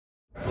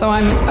So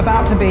I'm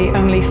about to be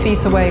only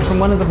feet away from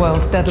one of the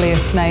world's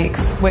deadliest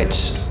snakes,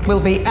 which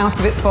will be out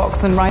of its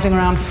box and riding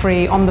around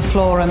free on the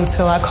floor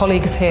until our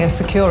colleagues here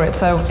secure it.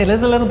 So it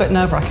is a little bit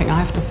nerve-wracking, I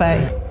have to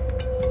say.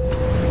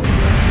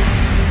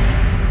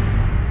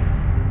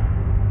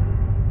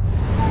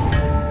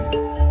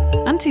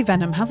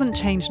 Antivenom hasn't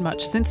changed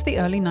much since the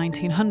early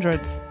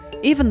 1900s.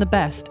 Even the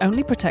best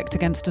only protect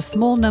against a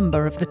small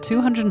number of the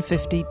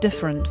 250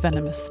 different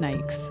venomous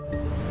snakes.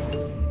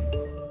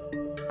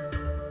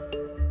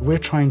 We're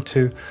trying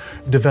to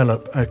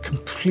develop a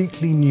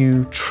completely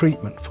new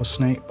treatment for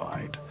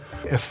snakebite,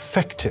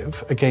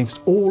 effective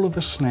against all of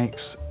the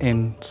snakes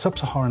in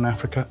sub-Saharan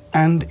Africa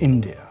and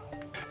India.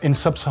 In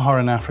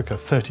sub-Saharan Africa,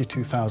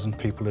 32,000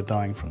 people are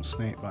dying from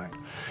snakebite.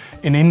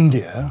 In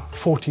India,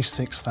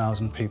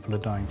 46,000 people are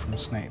dying from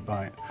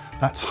snakebite.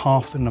 That's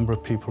half the number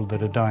of people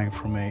that are dying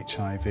from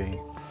HIV.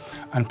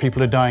 And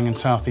people are dying in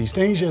Southeast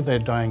Asia, they're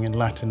dying in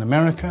Latin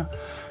America.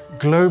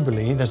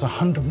 Globally, there's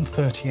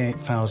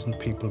 138,000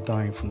 people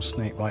dying from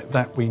snakebite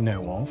that we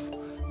know of.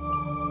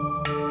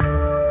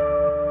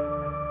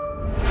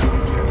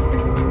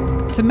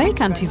 To make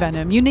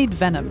antivenom, you need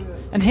venom.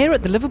 And here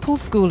at the Liverpool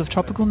School of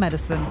Tropical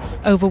Medicine,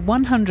 over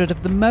 100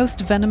 of the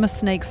most venomous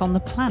snakes on the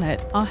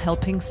planet are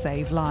helping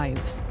save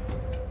lives.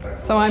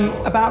 So I'm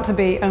about to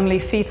be only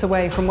feet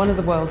away from one of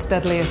the world's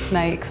deadliest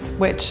snakes,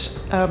 which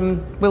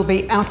will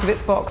be out of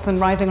its box and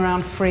riding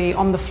around free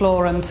on the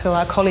floor until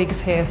our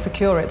colleagues here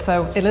secure it.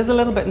 So it is a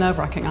little bit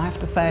nerve-wracking, I have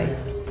to say.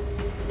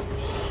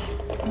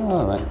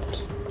 All right.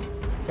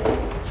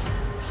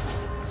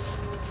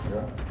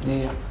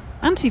 Yeah.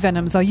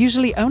 Antivenoms are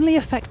usually only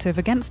effective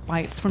against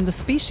bites from the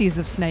species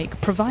of snake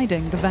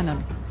providing the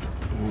venom.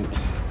 Right.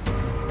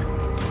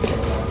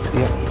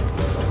 Yeah.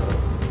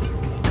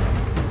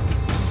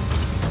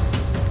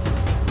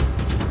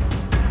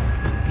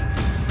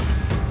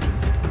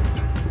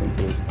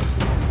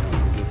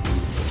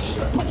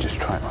 Might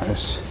just try it like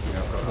this.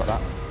 Got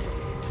that.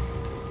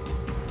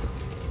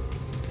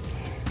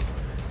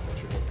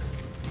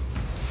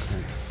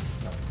 Okay.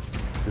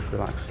 Just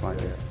relax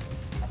slightly.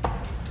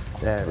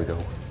 There we go.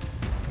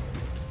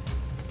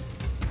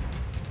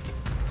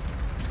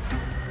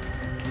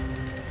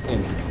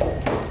 In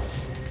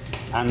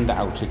and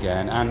out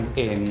again and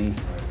in.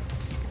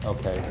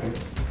 Okay.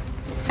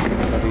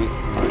 Ready?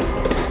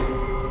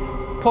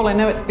 Paul, I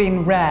know it's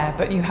been rare,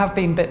 but you have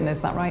been bitten,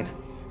 is that right?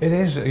 It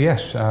is,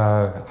 yes.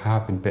 I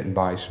have been bitten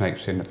by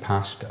snakes in the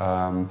past.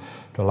 The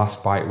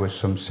last bite was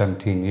some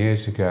 17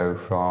 years ago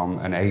from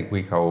an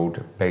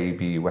 8-week-old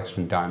baby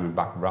Western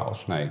diamondback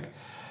rattlesnake.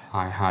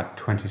 I had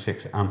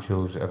 26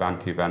 ampules of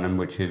antivenom,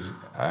 which is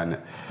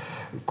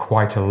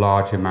quite a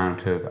large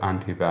amount of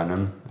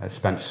antivenom. I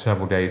spent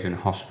several days in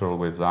hospital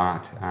with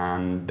that,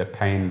 and the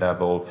pain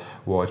level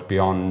was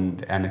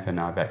beyond anything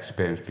I've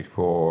experienced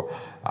before.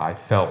 I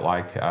felt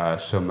like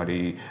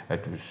somebody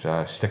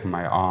was sticking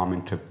my arm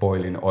into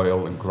boiling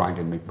oil and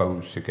grinding my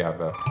bones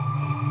together.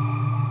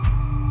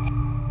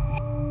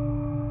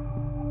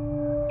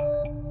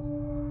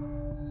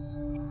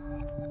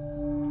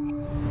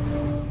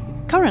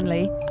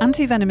 Currently,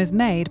 antivenom is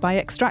made by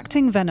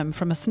extracting venom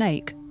from a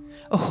snake.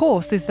 A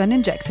horse is then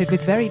injected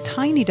with very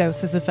tiny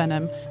doses of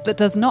venom that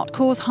does not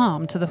cause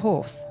harm to the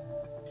horse.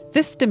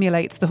 This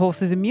stimulates the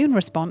horse's immune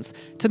response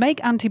to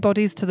make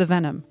antibodies to the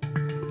venom.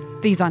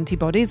 These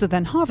antibodies are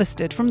then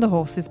harvested from the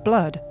horse's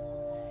blood.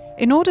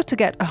 In order to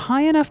get a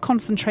high enough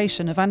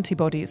concentration of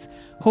antibodies,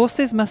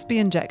 horses must be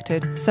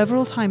injected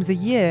several times a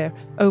year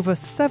over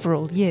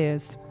several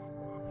years.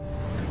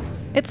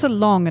 It's a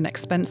long and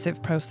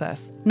expensive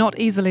process, not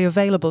easily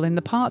available in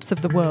the parts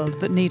of the world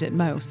that need it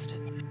most.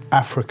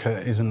 Africa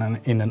is in an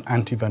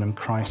antivenom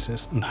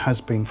crisis and has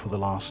been for the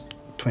last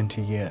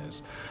 20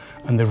 years.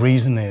 And the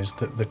reason is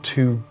that the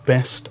two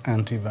best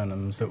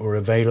antivenoms that were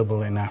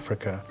available in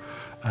Africa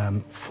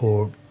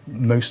for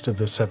most of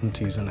the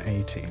 70s and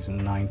 80s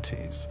and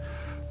 90s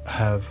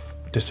have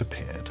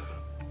disappeared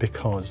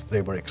because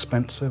they were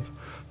expensive.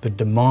 The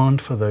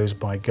demand for those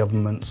by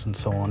governments and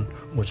so on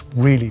was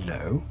really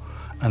low.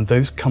 And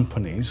those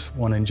companies,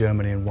 one in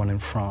Germany and one in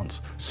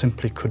France,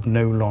 simply could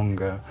no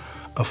longer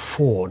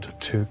afford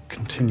to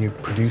continue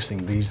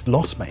producing these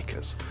loss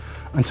makers.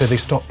 And so they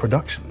stopped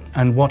production.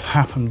 And what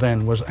happened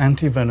then was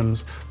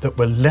antivenoms that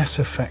were less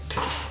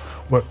effective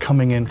were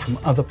coming in from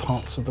other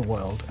parts of the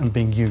world and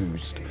being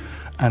used.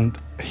 And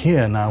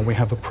here now we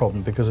have a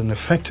problem because an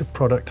effective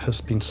product has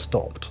been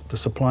stopped. The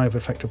supply of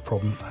effective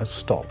product has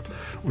stopped,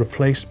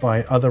 replaced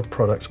by other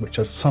products which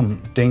are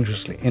some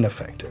dangerously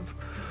ineffective.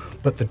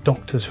 But the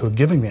doctors who are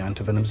giving the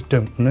antivenoms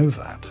don't know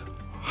that.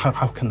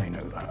 How can they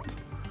know that?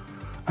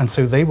 And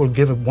so they will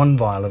give one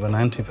vial of an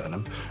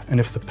antivenom, and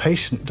if the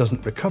patient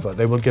doesn't recover,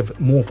 they will give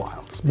more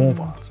vials, more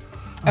vials.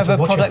 Of a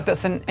product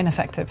that's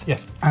ineffective?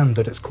 Yes, and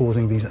that it's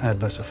causing these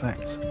adverse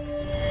effects.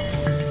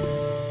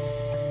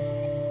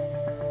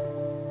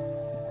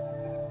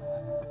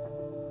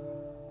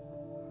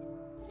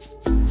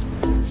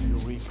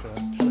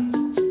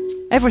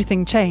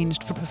 Everything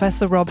changed for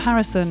Professor Rob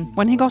Harrison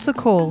when he got a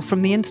call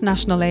from the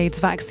International AIDS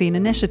Vaccine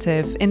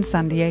Initiative in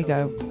San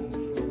Diego.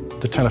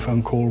 the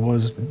telephone call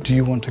was, do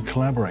you want to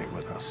collaborate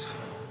with us?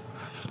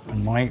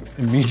 And my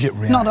immediate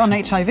reaction... Not on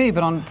HIV,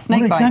 but on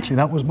snake bite. Exactly,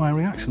 that was my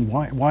reaction.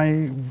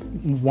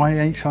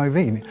 Why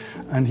HIV?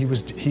 And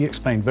he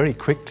explained very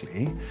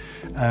quickly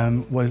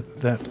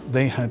that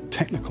they had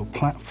technical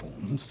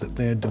platforms that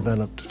they had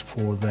developed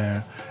for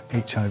their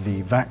HIV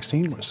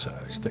vaccine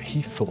research that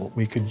he thought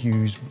we could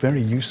use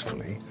very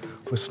usefully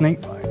for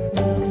snakebite.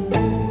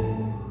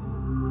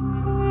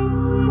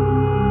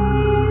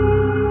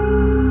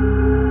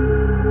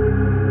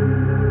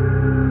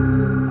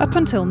 Up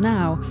until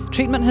now,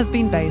 treatment has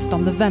been based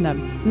on the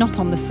venom, not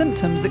on the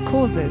symptoms it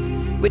causes,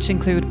 which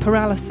include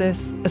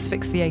paralysis,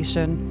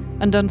 asphyxiation,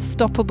 and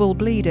unstoppable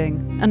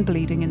bleeding, and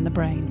bleeding in the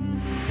brain.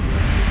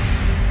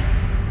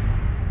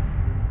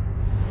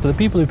 So the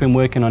people who've been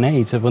working on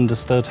AIDS have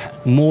understood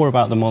more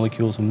about the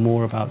molecules and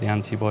more about the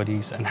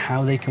antibodies and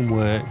how they can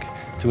work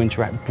to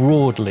interact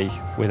broadly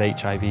with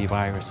HIV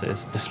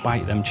viruses,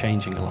 despite them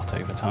changing a lot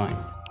over time.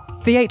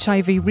 The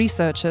HIV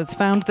researchers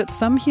found that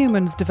some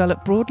humans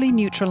develop broadly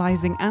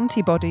neutralizing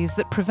antibodies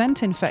that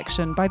prevent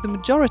infection by the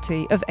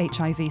majority of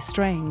HIV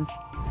strains.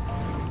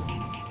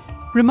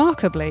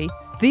 Remarkably,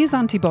 these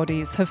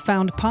antibodies have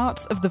found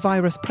parts of the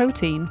virus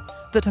protein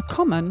that are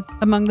common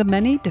among the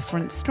many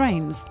different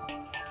strains.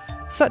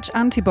 Such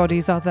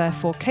antibodies are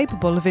therefore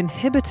capable of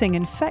inhibiting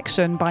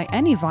infection by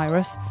any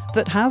virus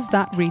that has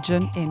that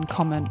region in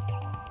common.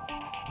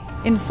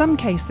 In some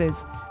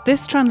cases,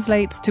 this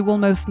translates to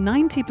almost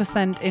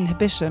 90%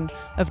 inhibition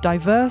of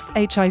diverse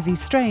HIV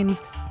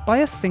strains by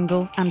a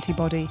single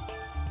antibody.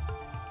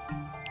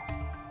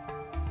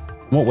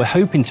 What we're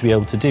hoping to be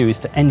able to do is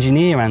to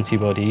engineer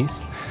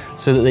antibodies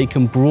so that they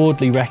can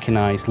broadly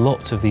recognise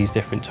lots of these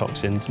different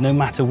toxins, no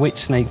matter which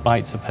snake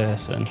bites a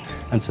person,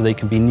 and so they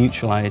can be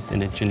neutralised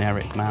in a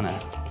generic manner.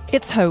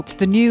 It's hoped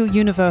the new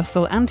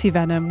universal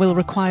antivenom will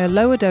require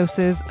lower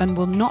doses and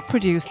will not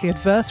produce the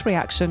adverse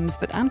reactions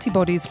that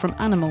antibodies from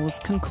animals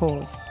can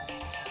cause.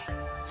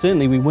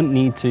 Certainly we wouldn't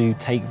need to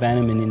take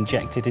venom and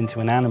inject it into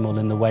an animal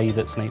in the way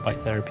that snakebite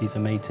therapies are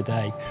made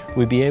today.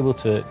 We'd be able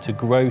to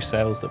grow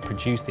cells that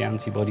produce the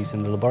antibodies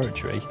in the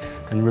laboratory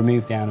and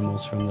remove the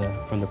animals from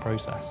the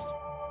process.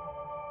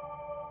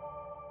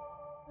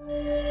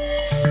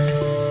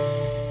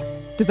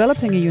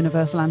 Developing a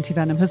universal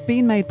antivenom has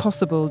been made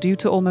possible due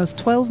to almost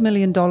 $12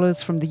 million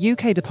from the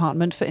UK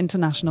Department for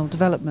International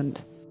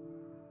Development.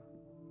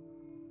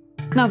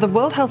 Now, the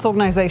World Health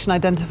Organization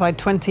identified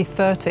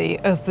 2030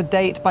 as the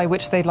date by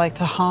which they'd like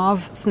to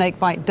halve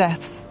snakebite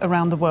deaths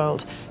around the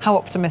world. How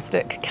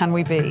optimistic can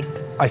we be?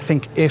 I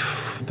think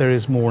if there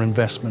is more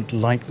investment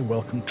like the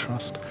Wellcome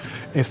Trust,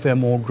 if there are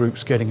more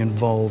groups getting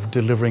involved,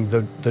 delivering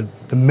the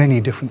many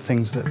different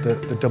things that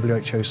the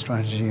WHO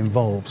strategy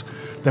involves,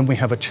 then we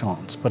have a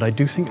chance. But I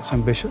do think it's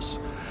ambitious.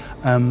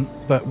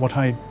 But what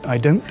I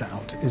don't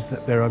doubt is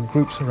that there are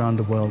groups around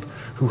the world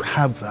who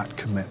have that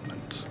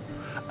commitment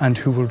and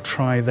who will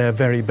try their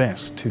very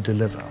best to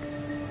deliver.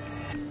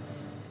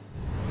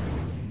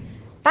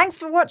 Thanks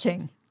for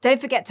watching.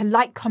 Don't forget to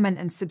like, comment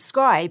and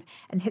subscribe,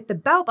 and hit the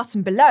bell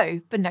button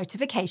below for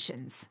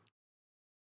notifications.